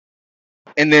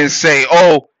and then say,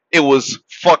 oh, it was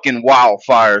fucking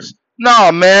wildfires.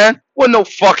 Nah, man, wasn't no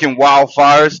fucking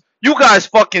wildfires. You guys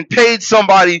fucking paid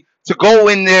somebody to go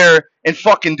in there and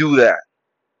fucking do that.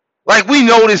 Like, we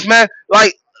know this, man.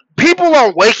 Like, people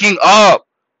are waking up.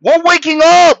 We're waking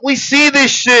up. We see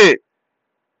this shit.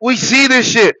 We see this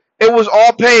shit. It was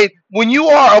all paid. When you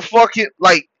are a fucking,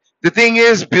 like, the thing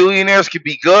is, billionaires can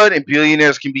be good and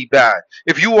billionaires can be bad.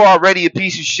 If you were already a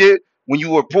piece of shit when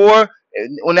you were poor,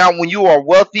 and well, now when you are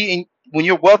wealthy, and when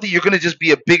you're wealthy, you're gonna just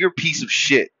be a bigger piece of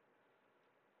shit.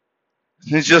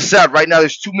 And it's just sad. Right now,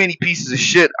 there's too many pieces of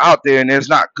shit out there, and there's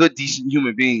not good, decent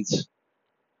human beings.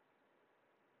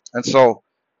 And so,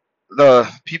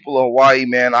 the people of Hawaii,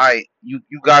 man, you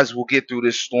guys will get through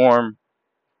this storm.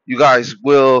 You guys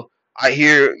will. I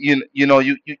hear you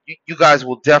guys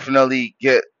will definitely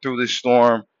get through this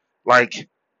storm. Like,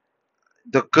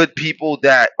 the good people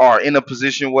that are in a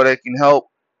position where they can help,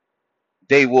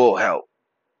 they will help.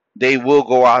 They will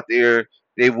go out there.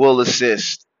 They will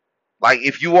assist. Like,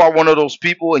 if you are one of those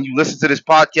people and you listen to this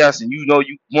podcast and you know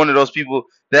you one of those people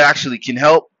that actually can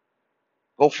help,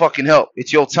 go fucking help.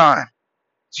 It's your time.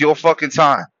 It's your fucking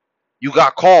time. You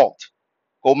got called.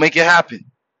 Go make it happen.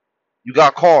 You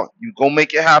got called. You go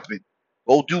make it happen.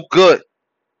 Go do good.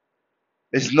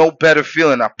 There's no better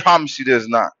feeling. I promise you there's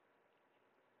not.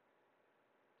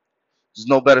 There's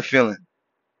no better feeling.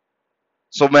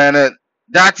 So, man,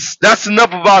 that's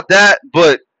enough about that.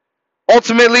 But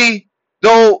ultimately,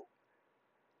 though,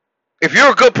 if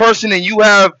you're a good person and you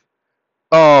have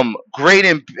great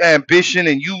ambition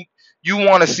and you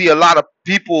want to see a lot of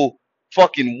people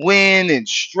fucking win and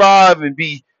strive and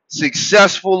be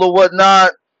successful or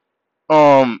whatnot,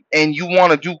 and you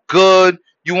want to do good,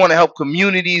 you want to help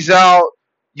communities out,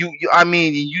 I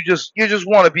mean, you just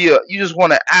want to you just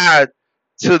want to add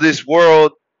to this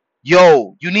world.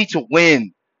 Yo, you need to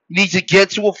win. You need to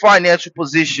get to a financial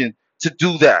position to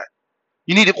do that.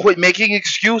 You need to quit making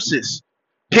excuses.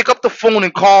 Pick up the phone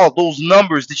and call those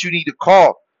numbers that you need to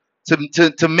call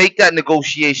to make that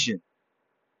negotiation.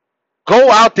 Go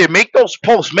out there, make those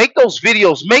posts, make those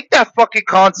videos, make that fucking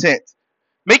content,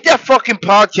 make that fucking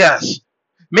podcast,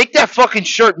 make that fucking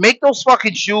shirt, make those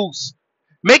fucking shoes,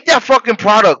 make that fucking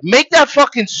product, make that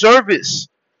fucking service.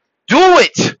 Do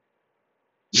it.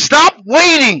 Stop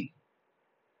waiting.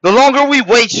 The longer we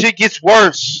wait, shit gets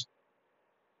worse.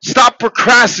 Stop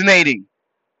procrastinating.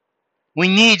 We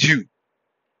need you.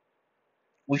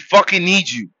 We fucking need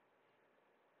you.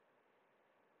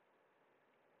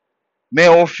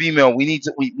 Male or female, we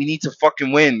need to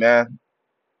fucking win, man.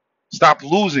 Stop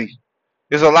losing.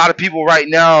 There's a lot of people right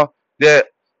now that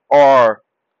are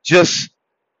just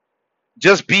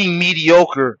being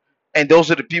mediocre, and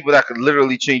those are the people that could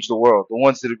literally change the world. The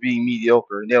ones that are being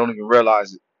mediocre and they don't even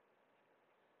realize it.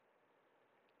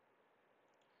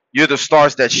 You're the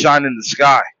stars that shine in the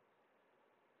sky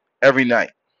every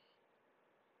night.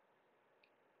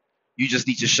 You just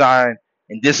need to shine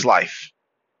in this life.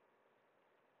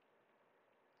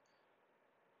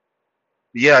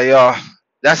 Yeah, y'all.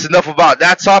 That's enough about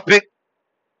that topic.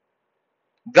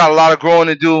 We got a lot of growing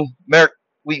to do.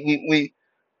 We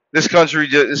this country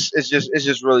it's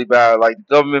just really bad. Like, the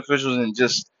government officials, and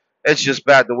it's just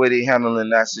bad the way they handling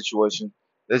that situation.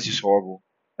 It's just horrible.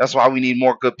 That's why we need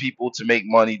more good people to make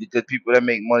money. The good people that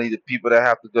make money, the people that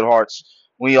have the good hearts.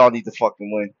 We all need to fucking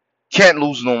win. Can't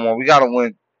lose no more. We gotta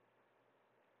win.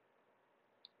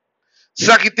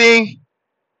 Second thing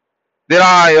that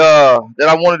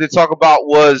I wanted to talk about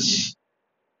was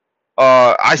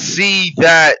I see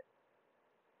that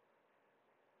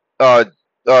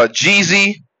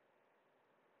Jeezy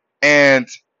and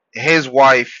his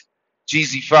wife,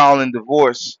 Jeezy, filing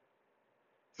divorce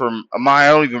from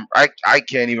I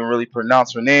can't even really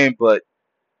pronounce her name, but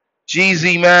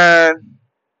Jeezy, man,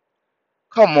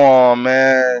 come on,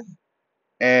 man,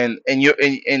 and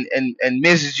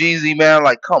Mrs. Jeezy, man,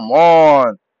 like, come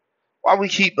on. Why we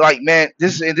keep, like, man,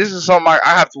 this is something I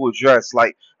have to address.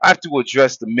 Like, I have to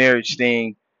address the marriage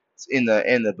thing in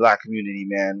the black community,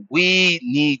 man. We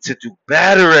need to do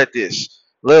better at this.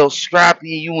 Little Scrappy,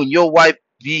 you and your wife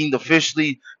being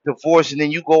officially divorced, and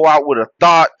then you go out with a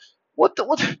thought. What?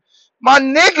 My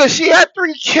nigga, she had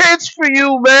 3 kids for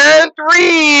you, man.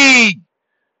 3.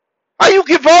 How you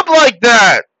give up like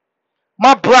that?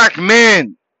 My black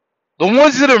men, the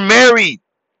ones that are married,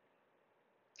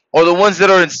 or the ones that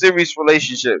are in serious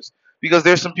relationships, because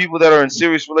there's some people that are in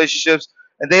serious relationships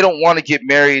and they don't want to get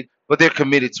married, but they're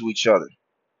committed to each other.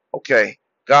 Okay,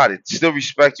 got it. Still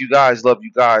respect you guys, love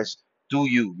you guys, do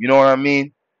you? You know what I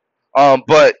mean?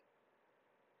 But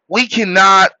we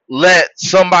cannot let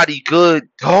somebody good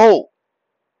go.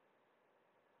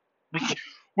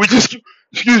 We just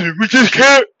excuse me, we just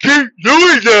can't keep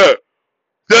doing that.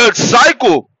 The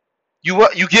cycle.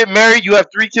 You get married, you have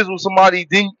 3 kids with somebody,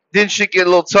 then shit get a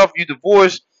little tough, you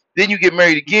divorce, then you get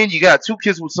married again, you got 2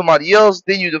 kids with somebody else,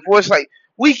 then you divorce. Like,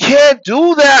 we can't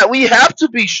do that. We have to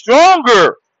be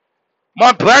stronger.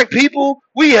 My black people,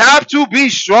 we have to be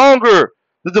stronger.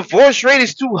 The divorce rate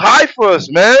is too high for us,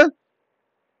 man.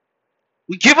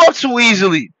 We give up too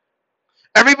easily.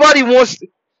 Everybody wants,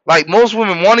 like, most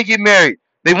women want to get married.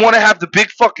 They want to have the big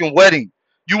fucking wedding.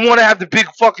 You want to have the big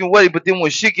fucking wedding, but then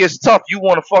when shit gets tough, you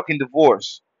want to fucking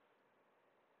divorce.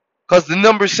 Because the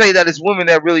numbers say that it's women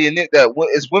that really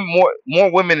it's women,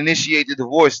 more women initiate the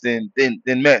divorce than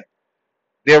men.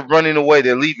 They're running away.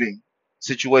 They're leaving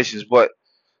situations. But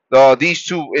these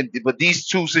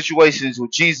two situations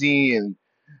with Jeezy and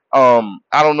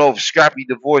I don't know if Scrappy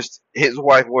divorced his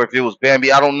wife or if it was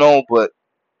Bambi. I don't know, but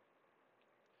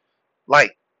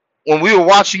like when we were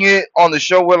watching it on the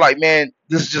show, we're like, man,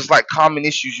 this is just like common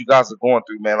issues you guys are going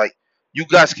through, man. Like, you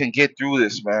guys can get through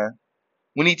this, man.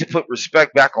 We need to put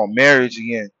respect back on marriage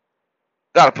again.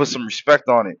 Gotta put some respect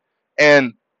on it.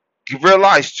 And you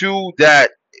realize too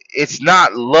that it's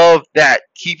not love that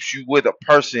keeps you with a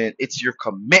person, it's your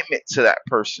commitment to that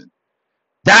person.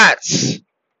 That's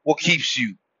what keeps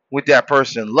you with that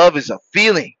person. Love is a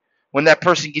feeling. When that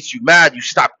person gets you mad, you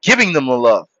stop giving them the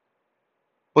love.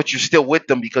 But you're still with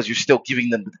them because you're still giving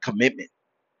them the commitment.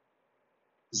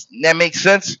 Does that make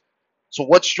sense? So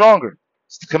what's stronger?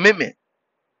 It's the commitment.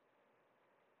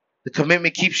 The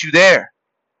commitment keeps you there.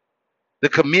 The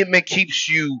commitment keeps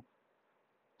you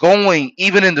going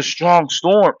even in the strong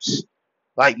storms.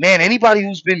 Like, man, anybody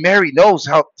who's been married knows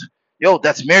how,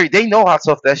 that's married. They know how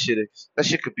tough that shit is. That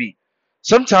shit could be.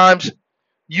 Sometimes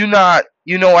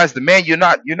as the man, you're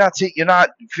not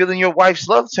feeling your wife's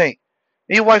love tank.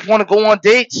 And your wife want to go on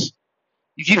dates.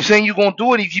 You keep saying you're going to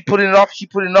do it. You keep putting it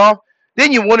off.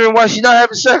 Then you're wondering why she's not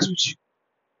having sex with you.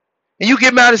 And you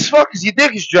get mad as fuck because your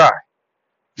dick is dry.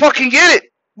 Fucking get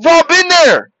it. We've all been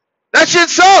there. That shit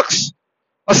sucks.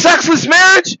 A sexless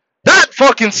marriage? That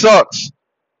fucking sucks.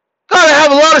 Gotta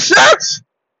have a lot of sex.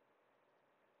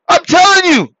 I'm telling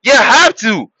you. You have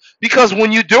to. Because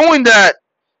when you're doing that,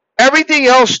 everything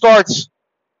else starts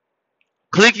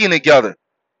clicking together.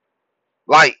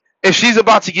 Like, if she's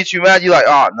about to get you mad, you're like,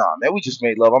 oh, nah, man, we just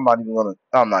made love. I'm not even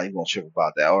gonna trip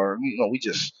about that. Or, we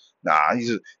just,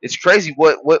 it's crazy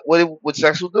what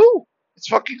sex will do. It's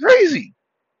fucking crazy.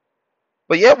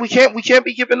 But yeah, we can't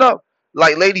be giving up.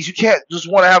 Like, ladies, you can't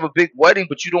just want to have a big wedding,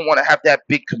 but you don't want to have that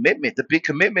big commitment. The big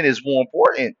commitment is more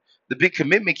important. The big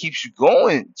commitment keeps you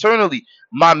going eternally.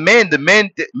 My men,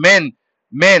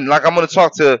 men, like, I'm gonna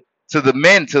talk to the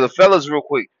men, to the fellas real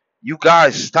quick. You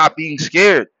guys stop being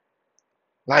scared.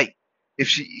 Like, if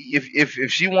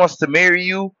she wants to marry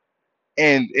you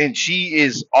and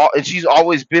she's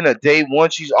always been a day one,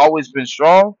 she's always been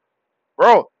strong,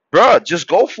 bruh, just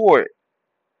go for it.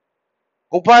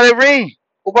 Go buy that ring.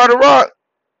 Go buy the rock.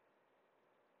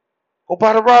 Go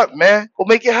buy the rock, man. Go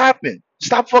make it happen.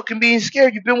 Stop fucking being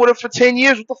scared. You've been with her for 10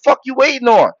 years. What the fuck you waiting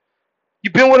on?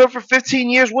 You've been with her for 15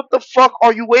 years. What the fuck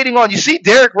are you waiting on? You see,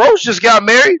 Derrick Rose just got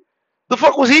married. The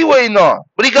fuck was he waiting on?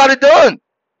 But he got it done.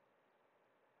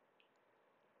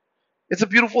 It's a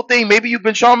beautiful thing. Maybe you've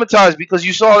been traumatized because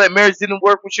you saw that marriage didn't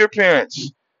work with your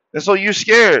parents. And so you're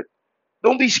scared.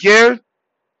 Don't be scared.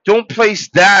 Don't place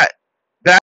that.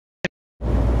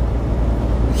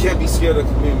 You can't be scared of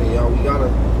commitment, y'all. We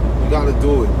gotta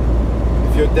do it.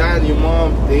 If your dad and your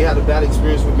mom, they had a bad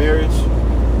experience with marriage,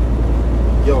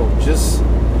 just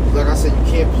like I said,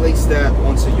 you can't place that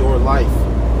onto your life.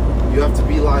 You have to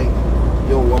be like,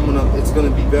 it's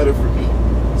gonna be better for me.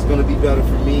 It's gonna be better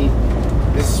for me.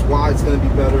 This is why it's gonna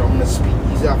be better. I'm gonna speak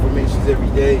these affirmations every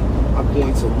day. I'm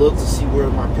going to look to see where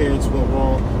my parents went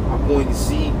wrong. I'm going to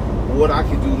see what I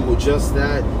can do to adjust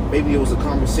that. Maybe it was a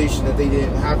conversation that they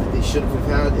didn't have that they should have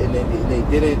had, and they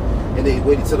didn't, and they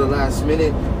waited till the last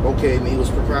minute. Okay, maybe it was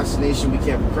procrastination. We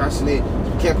can't procrastinate.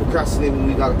 We can't procrastinate when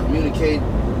we gotta communicate.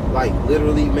 Like,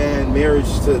 literally, man,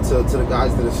 marriage to the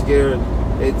guys that are scared.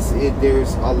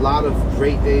 There's a lot of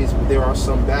great days, but there are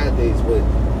some bad days. But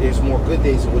there's more good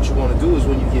days. And what you want to do is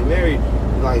when you get married,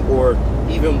 like, or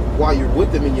even while you're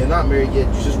with them and you're not married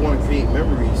yet, you just want to create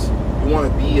memories. You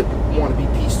want to be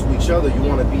peace to each other. You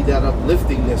want to be that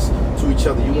upliftingness to each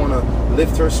other. You want to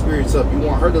lift her spirits up. You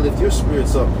want her to lift your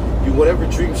spirits up. Whatever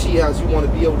dream she has, you want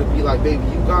to be able to be like, baby,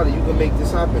 you got it. You can make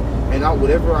this happen. And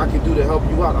whatever I can do to help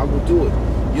you out, I will do it.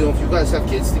 If you guys have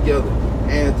kids together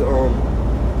and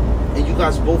you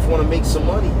guys both want to make some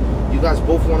money, you guys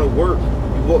both want to work,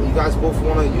 you guys both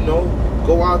want to,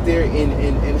 go out there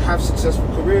and have successful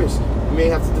careers. You may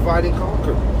have to divide and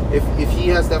conquer. If he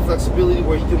has that flexibility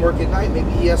where he can work at night, maybe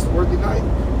he has to work at night.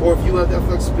 Or if you have that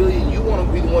flexibility and you want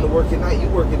to be the one to work at night, you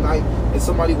work at night, and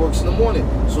somebody works in the morning.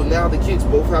 So now the kids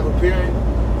both have a parent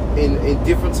in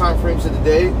different time frames of the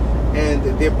day, and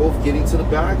they're both getting to the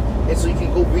bag, and so you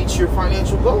can go reach your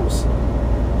financial goals.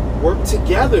 Work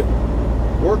together.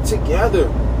 Work together.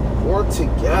 Work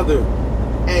together.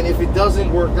 And if it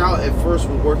doesn't work out at first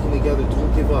with working together,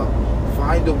 don't give up.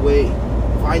 Find a way.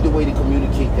 Find a way to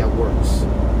communicate that works.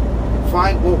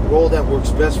 Find what role that works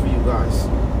best for you guys.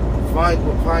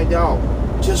 Find out.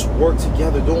 Just work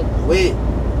together. Don't quit.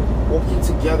 Working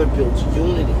together builds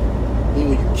unity. And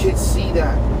when your kids see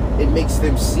that, it makes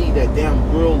them see that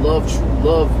damn real love, true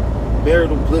love,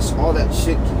 marital bliss, all that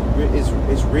shit is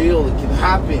real. It can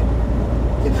happen.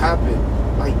 It can happen.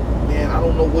 Like, man, I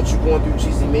don't know what you're going through,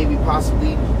 Cheesy. Maybe,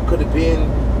 possibly, could have been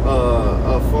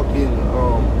a fucking,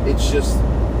 it's just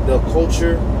the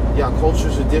culture. Yeah,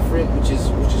 cultures are different, which is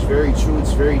very true.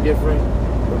 It's very different.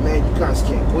 But man, you guys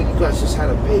can't quit. You guys just had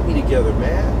a baby together,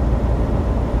 man.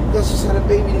 You guys just had a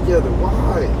baby together.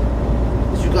 Why?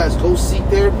 Did you guys go seek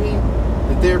therapy?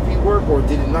 Did therapy work, or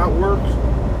did it not work?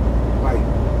 Like,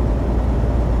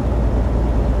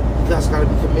 you guys gotta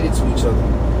be committed to each other.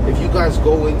 If you guys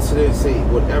go into there and say,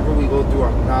 whatever we go through,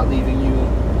 I'm not leaving you,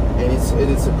 and it's a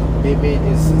commitment,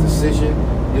 it's a decision,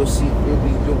 you'll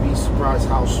be surprised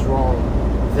how strong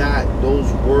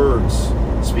those words,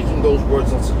 speaking those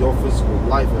words into your physical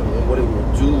life and what it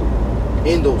will do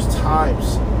in those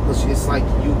times. Because it's like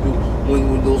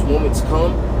when those moments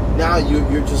come, now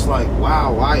you're just like,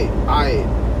 wow,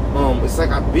 it's like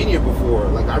I've been here before.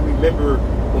 Like, I remember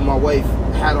when my wife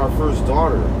had our first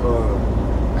daughter,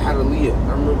 had Aaliyah.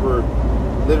 I remember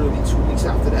literally 2 weeks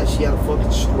after that, she had a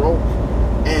fucking stroke,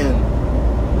 and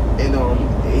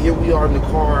here we are in the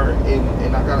car,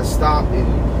 and I gotta stop and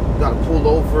gotta pull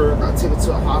over, gotta take her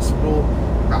to a hospital.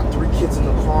 Got 3 kids in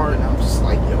the car, and I'm just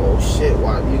like, yo, shit,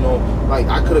 why, like,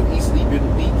 I could have easily been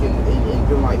weak and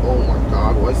been like, oh my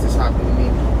God, why is this happening to me?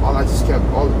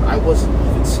 I wasn't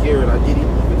even scared. I didn't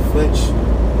even flinch,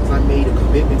 because I made a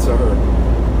commitment to her.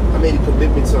 I made a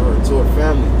commitment to her, to her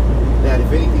family, that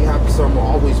if anything happens to her, I'm gonna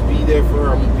always be there for her.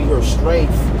 I'm gonna be her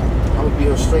strength. I'm gonna be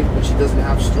her strength when she doesn't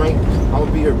have strength. I'm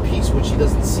gonna be her peace when she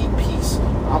doesn't see peace.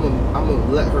 I'm gonna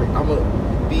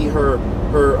be her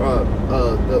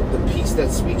the peace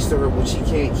that speaks to her when she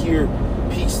can't hear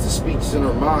peace that speaks in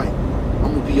her mind.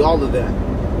 I'm gonna be all of that.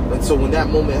 And so when that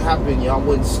moment happened, y'all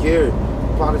wasn't scared.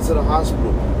 Brought her to the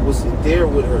hospital. Was there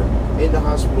with her in the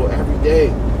hospital every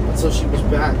day until she was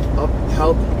back up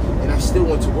healthy. And I still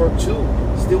went to work too.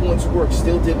 Still went to work.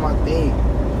 Still did my thing.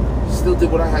 Still did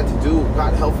what I had to do.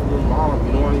 Got help from my mom.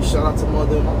 You know what I mean? Shout out to my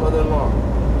mother-in-law.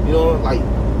 You know, like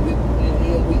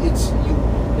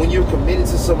when you're committed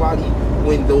to somebody,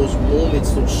 when those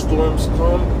moments, those storms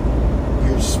come,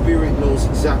 your spirit knows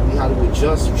exactly how to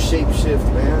adjust. You shape shift,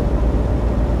 man.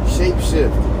 Shape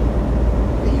shift.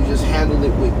 And you just handle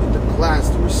it with the class,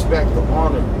 the respect, the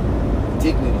honor, the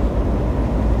dignity.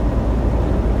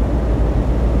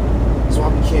 That's why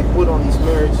we can't quit on these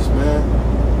marriages, man.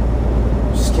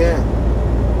 Just can't.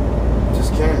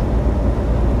 Just can't.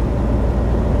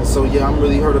 And so, yeah, I'm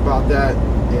really hurt about that.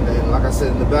 And like I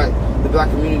said, in the black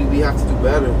community, we have to do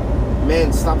better.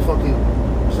 Man, stop fucking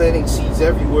planting seeds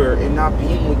everywhere and not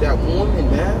being with that woman,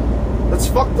 man. That's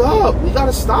fucked up. We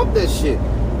gotta stop that shit.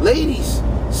 Ladies,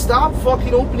 stop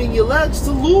fucking opening your legs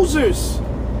to losers.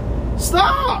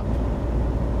 Stop.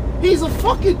 He's a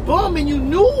fucking bum and you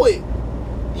knew it.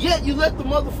 Yet you let the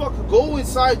motherfucker go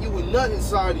inside you and nut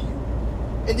inside of you.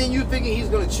 And then you thinking he's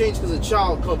gonna change because a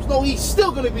child comes. No, he's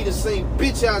still gonna be the same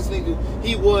bitch ass nigga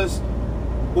he was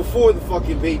before the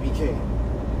fucking baby came.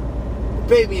 The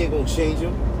baby ain't gonna change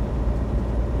him.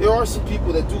 There are some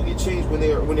people that do get changed when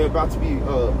they're about to be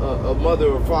a mother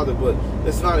or father, but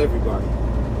that's not everybody.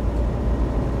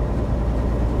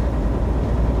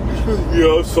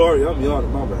 Yeah, I'm sorry. I'm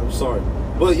yawning. My bad. I'm sorry.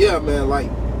 But yeah, man, like,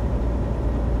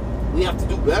 we have to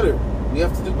do better. We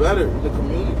have to do better in the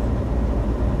community.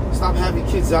 Stop having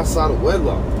kids outside of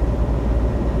wedlock.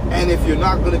 And if you're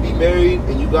not going to be married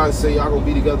and you guys say y'all going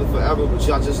to be together forever, but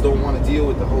y'all just don't want to deal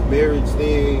with the whole marriage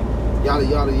thing, yada,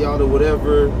 yada, yada,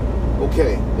 whatever,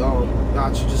 okay, y'all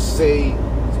should just say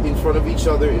in front of each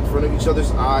other, in front of each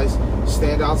other's eyes,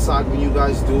 stand outside when you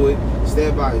guys do it,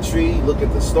 stand by a tree, look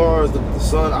at the stars, look at the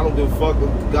sun, I don't give a fuck, look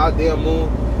at the goddamn moon,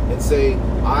 and say,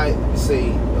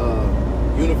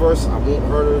 universe, I won't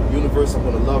hurt her. Universe, I'm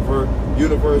gonna love her.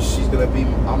 Universe, I'm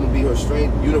gonna be her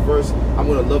strength. Universe, I'm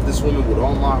gonna love this woman with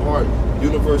all my heart.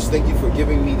 Universe, thank you for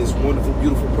giving me this wonderful,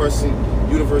 beautiful person.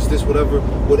 Universe, this,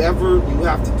 whatever you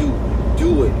have to do,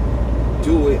 do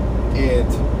it,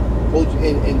 and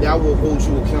and that will hold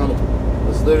you accountable.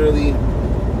 It's literally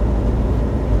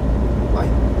like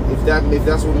if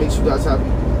that's what makes you guys happy,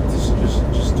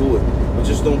 just do it. But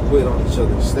just don't quit on each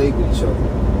other. Stay with each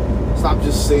other. Stop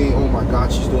just saying, "Oh my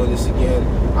God, she's doing this again.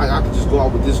 I could just go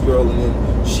out with this girl and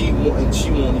then she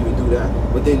won't even do that."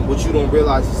 But then what you don't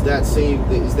realize is that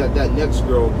next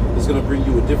girl is gonna bring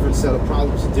you a different set of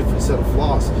problems, a different set of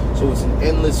flaws. So it's an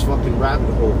endless fucking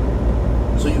rabbit hole.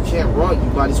 So you can't run.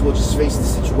 You might as well just face the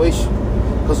situation,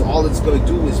 because all it's gonna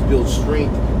do is build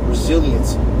strength,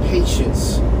 resilience,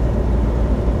 patience,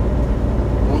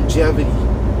 longevity.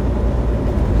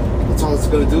 That's all it's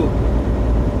gonna do.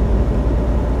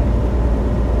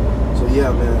 So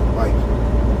yeah, man, like,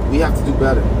 we have to do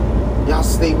better. Y'all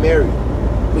stay married.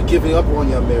 Quit giving up on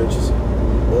your marriages.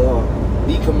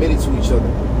 Be committed to each other.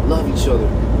 Love each other.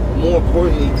 More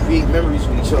importantly, create memories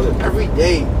with each other every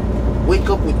day. Wake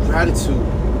up with gratitude.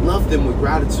 Love them with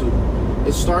gratitude.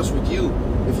 It starts with you.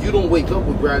 If you don't wake up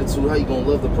with gratitude, how you gonna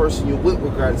love the person you're with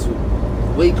gratitude?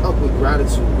 Wake up with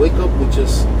gratitude. Wake up with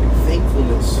just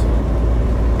thankfulness.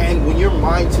 And when your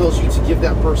mind tells you to give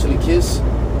that person a kiss,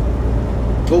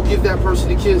 go give that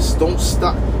person a kiss. Don't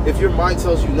stop. If your mind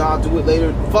tells you, nah, do it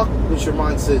later, fuck what your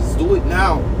mind says. Do it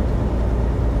now.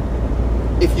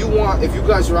 If you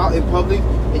guys are out in public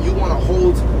and you want to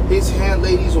hold his hand,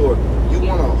 ladies, or you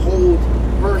want to hold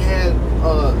her hand,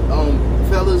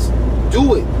 fellas,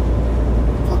 do it.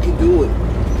 Fucking do it.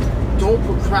 Don't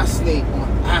procrastinate on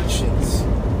actions,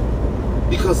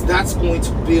 because that's going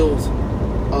to build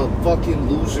a fucking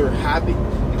loser habit.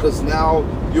 Because now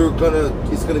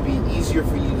it's gonna be easier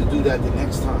for you to do that the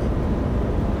next time.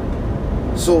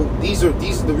 So these are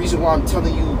the reason why I'm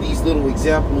telling you these little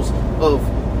examples of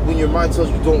when your mind tells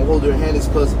you don't hold her hand, is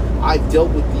because I've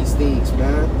dealt with these things,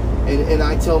 man. And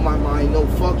I tell my mind, no,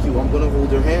 fuck you, I'm gonna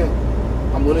hold her hand.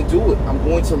 I'm gonna do it. I'm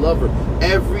going to love her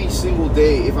every single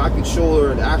day. If I can show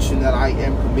her an action that I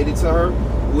am committed to her,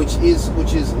 which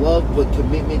is love, but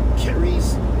commitment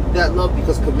carries that love,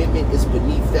 because commitment is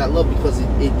beneath that love, because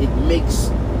it makes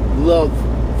love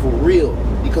for real,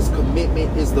 because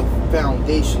commitment is the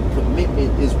foundation.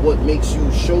 Commitment is what makes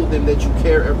you show them that you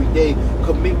care every day.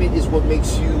 Commitment is what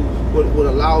makes you, what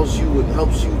allows you and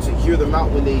helps you to hear them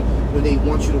out when they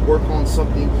want you to work on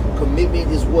something. Commitment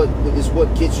is what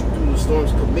gets you through the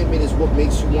storms. Commitment is what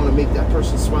makes you want to make that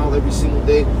person smile every single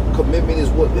day. Commitment is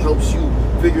what helps you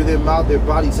figure them out, their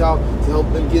bodies out, to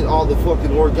help them get all the fucking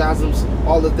orgasms,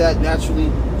 all of that naturally.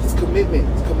 It's commitment.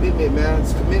 It's commitment, man.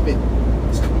 It's commitment.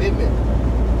 It's commitment.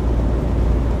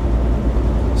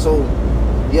 So,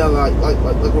 yeah, like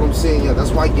what I'm saying, yeah,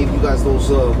 that's why I gave you guys those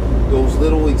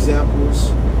little examples,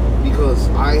 because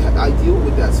I deal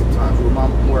with that sometimes,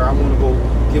 where I want to go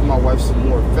give my wife some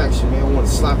more affection. Maybe I want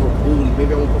to slap her booty.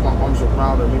 Maybe I want to put my arms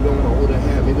around her. Maybe I want to hold her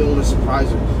hand. Maybe I want to surprise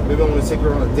her. Maybe I want to take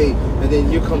her on a date. And then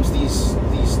here comes these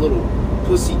little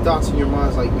pussy thoughts in your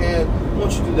mind, like, man, why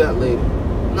don't you do that later?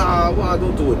 Nah, well,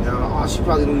 don't do it now. Oh, she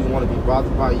probably don't even want to be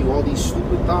bothered by you. All these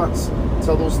stupid thoughts.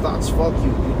 Tell those thoughts, fuck you.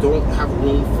 You don't have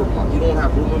room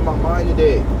in my mind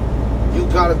today. You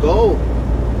gotta go.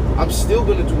 I'm still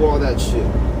gonna do all that shit.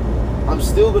 I'm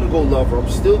still gonna go love her. I'm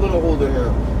still gonna hold her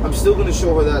hand. I'm still gonna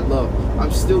show her that love.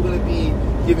 I'm still gonna be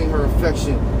giving her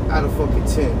affection out of fucking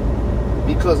 10.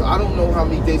 Because I don't know how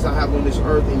many days I have on this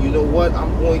earth, and you know what?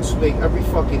 I'm going to make every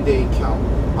fucking day count.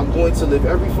 I'm going to live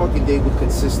every fucking day with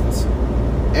consistency.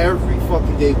 Every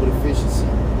fucking day with efficiency.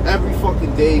 Every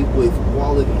fucking day with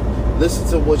quality. Listen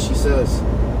to what she says.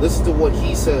 Listen to what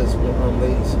he says,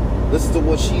 ladies. Listen to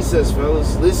what she says,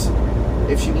 fellas. Listen.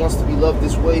 If she wants to be loved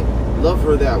this way, love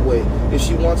her that way. If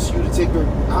she wants you to take her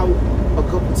out a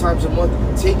couple times a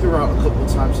month, take her out a couple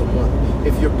times a month.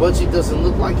 If your budget doesn't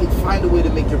look like it, find a way to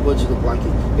make your budget look like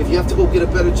it. If you have to go get a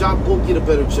better job, go get a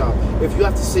better job. If you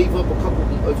have to save up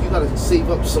if you got to save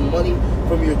up some money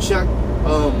from your check,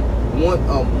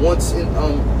 once in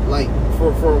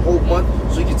for a whole month,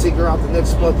 so you can take her out the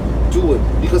next month, do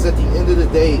it. Because at the end of the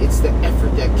day, it's the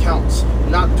effort that counts.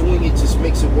 Not doing it just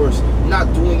makes it worse.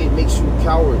 Not doing it makes you a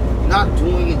coward. Not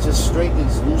doing it just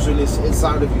strengthens loserness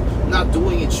inside of you. Not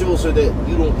doing it shows her that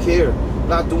you don't care.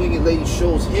 Not doing it, ladies,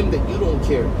 shows him that you don't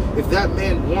care. If that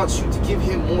man wants you to give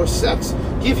him more sex,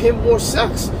 give him more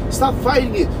sex. Stop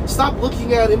fighting it. Stop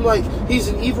looking at him like he's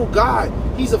an evil guy.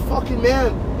 He's a fucking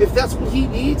man. If that's what he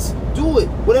needs, do it.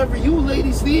 Whatever you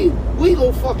ladies need, we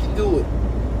gon' fucking do it.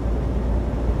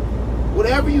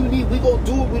 Whatever you need, we gon'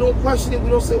 do it. We don't question it. We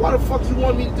don't say, why the fuck you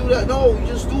want me to do that? No, you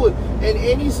just do it. And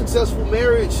any successful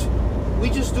marriage, we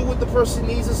just do what the person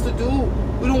needs us to do.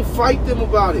 We don't fight them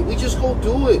about it. We just go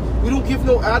do it. We don't give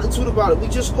no attitude about it. We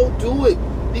just go do it.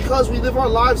 Because we live our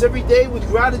lives every day with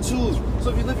gratitude. So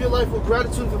if you live your life with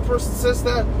gratitude, if a person says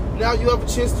that, now you have a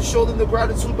chance to show them the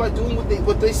gratitude by doing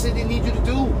what they say they need you to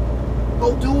do.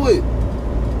 Go do it.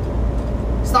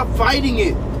 Stop fighting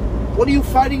it. What are you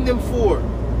fighting them for?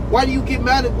 Why do you get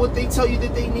mad at what they tell you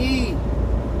that they need?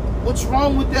 What's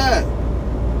wrong with that?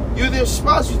 You're their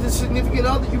spouse, you're the significant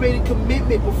other. You made a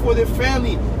commitment before their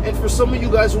family. And for some of you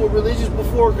guys who are religious,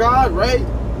 before God, right?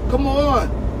 Come on.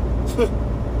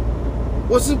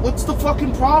 What's the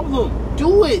fucking problem?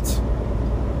 Do it.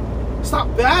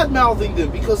 Stop bad-mouthing them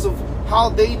because of how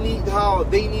they need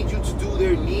you to do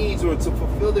their needs or to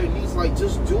fulfill their needs. Like,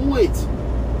 just do it.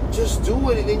 Just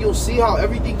do it, and then you'll see how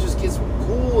everything just gets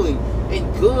cool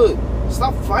and good.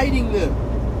 Stop fighting them.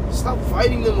 Stop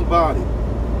fighting them about it.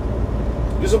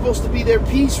 You're supposed to be their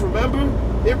peace, remember?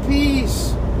 Their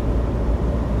peace.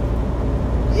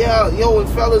 Yeah, yo, and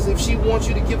fellas, if she wants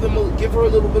you to give her a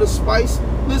little bit of spice,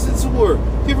 listen to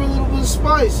her. Give her a little bit of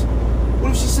spice.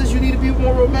 What if she says you need to be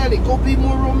more romantic? Go be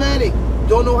more romantic.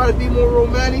 Don't know how to be more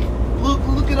romantic?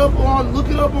 Look it up on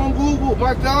Google.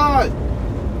 My God.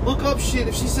 Look up shit.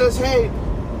 If she says, "Hey,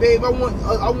 babe, I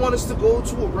want us to go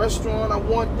to a restaurant. I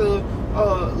want the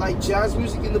like jazz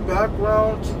music in the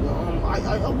background.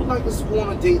 I would like us to go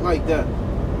on a date like that."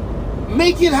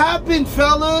 Make it happen,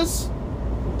 fellas.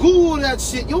 Google that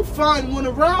shit. You'll find one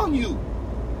around you.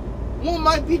 One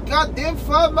might be goddamn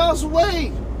 5 miles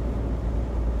away.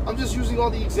 I'm just using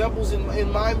all the examples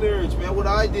in my marriage, man. What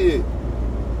I did.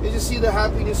 And just see the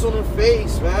happiness on her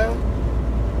face, man.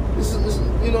 This is,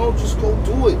 you know, just go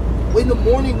do it. In the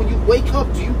morning when you wake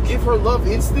up, do you give her love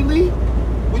instantly?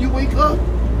 When you wake up?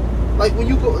 Like when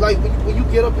you go, like when you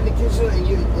get up in the kitchen and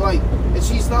you and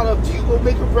she's not up, do you go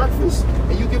make her breakfast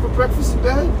and you give her breakfast in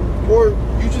bed, or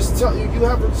you just you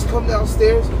have her just come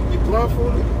downstairs, you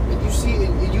blindfolded, and you see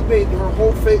and you made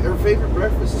her favorite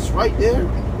breakfast. It's right there.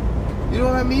 You know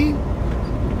what I mean?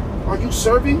 Are you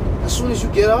serving as soon as you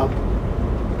get up?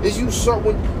 Is you serve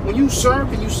when you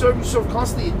serve and you serve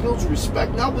constantly? It builds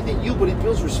respect, not within you, but it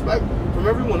builds respect from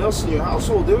everyone else in your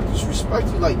household. They'll just respect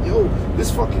you, like, yo,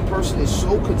 this fucking person is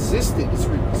so consistent.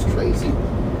 It's crazy.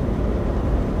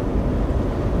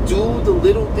 Do the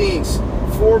little things.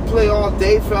 Foreplay all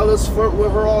day, fellas. Flirt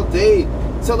with her all day.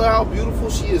 Tell her how beautiful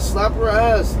she is. Slap her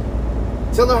ass.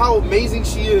 Tell her how amazing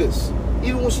she is,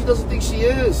 even when she doesn't think she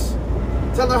is.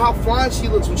 Tell her how fine she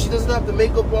looks when she doesn't have the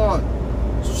makeup on,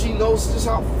 so she knows just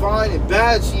how fine and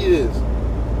bad she is.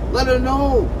 Let her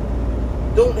know.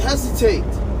 Don't hesitate.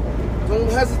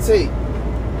 Don't hesitate.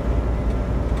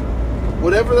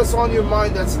 Whatever that's on your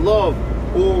mind that's love,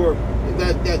 or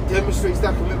that demonstrates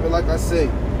that commitment, like I say,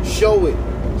 show it.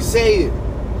 Say it.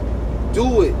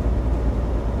 Do it.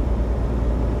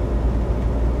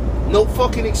 No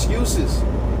fucking excuses.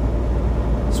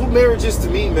 That's what marriage is to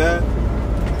me, man.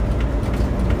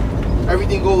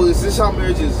 Everything goes, this is how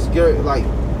marriage is. Like,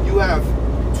 you have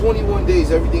 21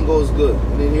 days, everything goes good.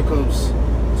 And then here comes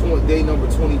day number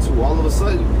 22. All of a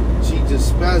sudden, she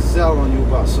just spazzes out on you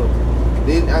about something.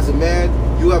 Then, as a man,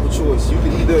 you have a choice. You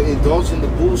can either indulge in the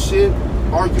bullshit,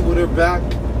 argue with her back,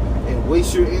 and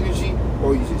waste your energy,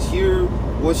 or you just hear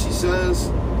what she says,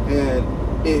 and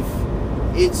if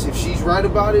she's right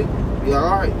about it, be like,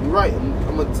 all right, you're right,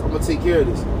 I'm gonna take care of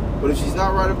this. But if she's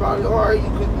not right about it, all right,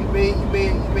 you may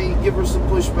give her some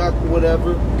pushback or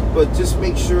whatever, but just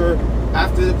make sure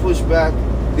after the pushback,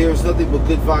 there's nothing but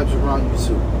good vibes around you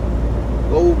too.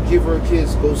 Go give her a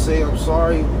kiss. Go say I'm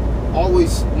sorry.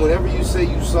 Always, whenever you say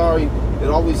you're sorry, it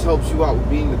always helps you out with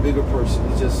being the bigger person.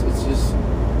 It's just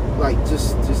like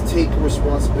just take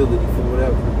responsibility for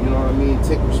whatever. You know what I mean?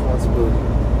 Take responsibility.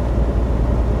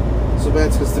 So man,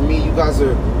 because to me, you guys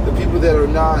are the people that are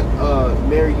not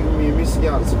married. You're missing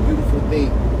out. It's a beautiful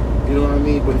thing. You know what I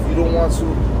mean? But if you don't want to,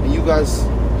 and you guys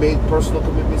made personal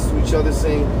commitments to each other,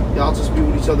 saying y'all just be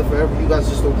with each other forever, you guys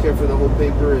just don't care for the whole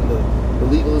paper and the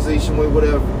legalization way,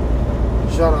 whatever.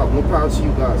 Shout out, more power to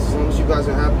you guys. As long as you guys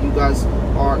are happy, you guys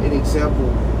are an example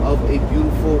of a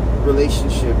beautiful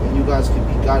relationship, and you guys can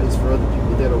be guidance for other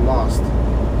people that are lost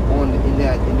in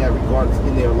that regard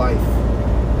in their life.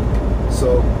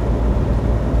 So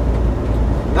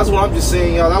that's what I'm just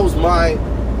saying, y'all. That was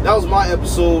my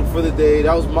episode for the day.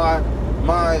 That was my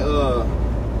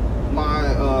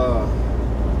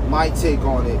take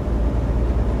on it.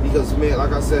 Because man,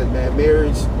 like I said, man,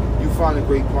 marriage, you find a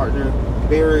great partner.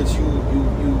 Marriage, you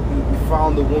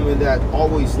found the woman that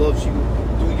always loves you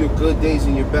through your good days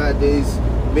and your bad days.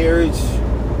 Marriage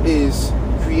is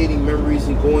creating memories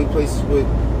and going places with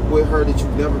her that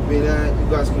you've never been at. You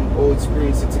guys can go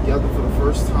experience it together for the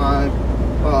first time.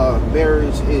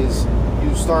 Marriage is,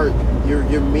 you start,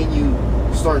 your menu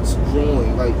starts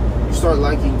growing. Like, You start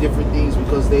liking different things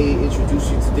because they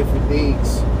introduce you to different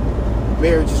things.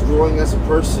 Marriage is growing as a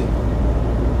person.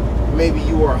 Maybe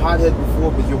you were a hothead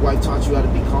before, but your wife taught you how to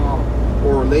be calm.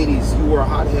 Or ladies, you were a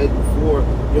hothead before,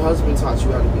 your husband taught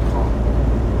you how to be calm.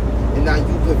 And now you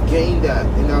have gained that,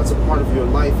 and now it's a part of your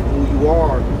life and who you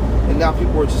are. And now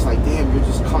people are just like, damn, you're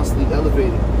just constantly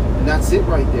elevating. And that's it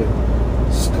right there.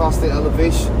 Just constant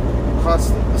elevation.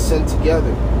 Constant ascend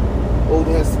together. Hold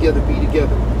hands together, be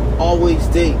together. Always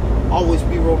date. Always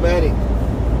be romantic.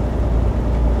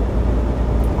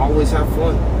 Always have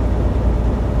fun.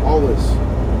 Always.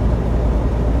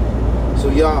 So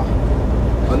y'all,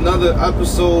 another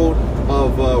episode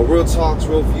of Real Talks,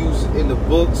 Real Views in the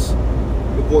books.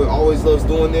 Your boy always loves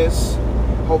doing this.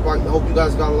 Hope you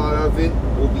guys got a lot out of it.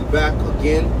 We'll be back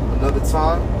again another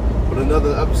time with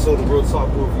another episode of Real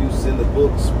Talk, Real Views in the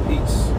books. Peace.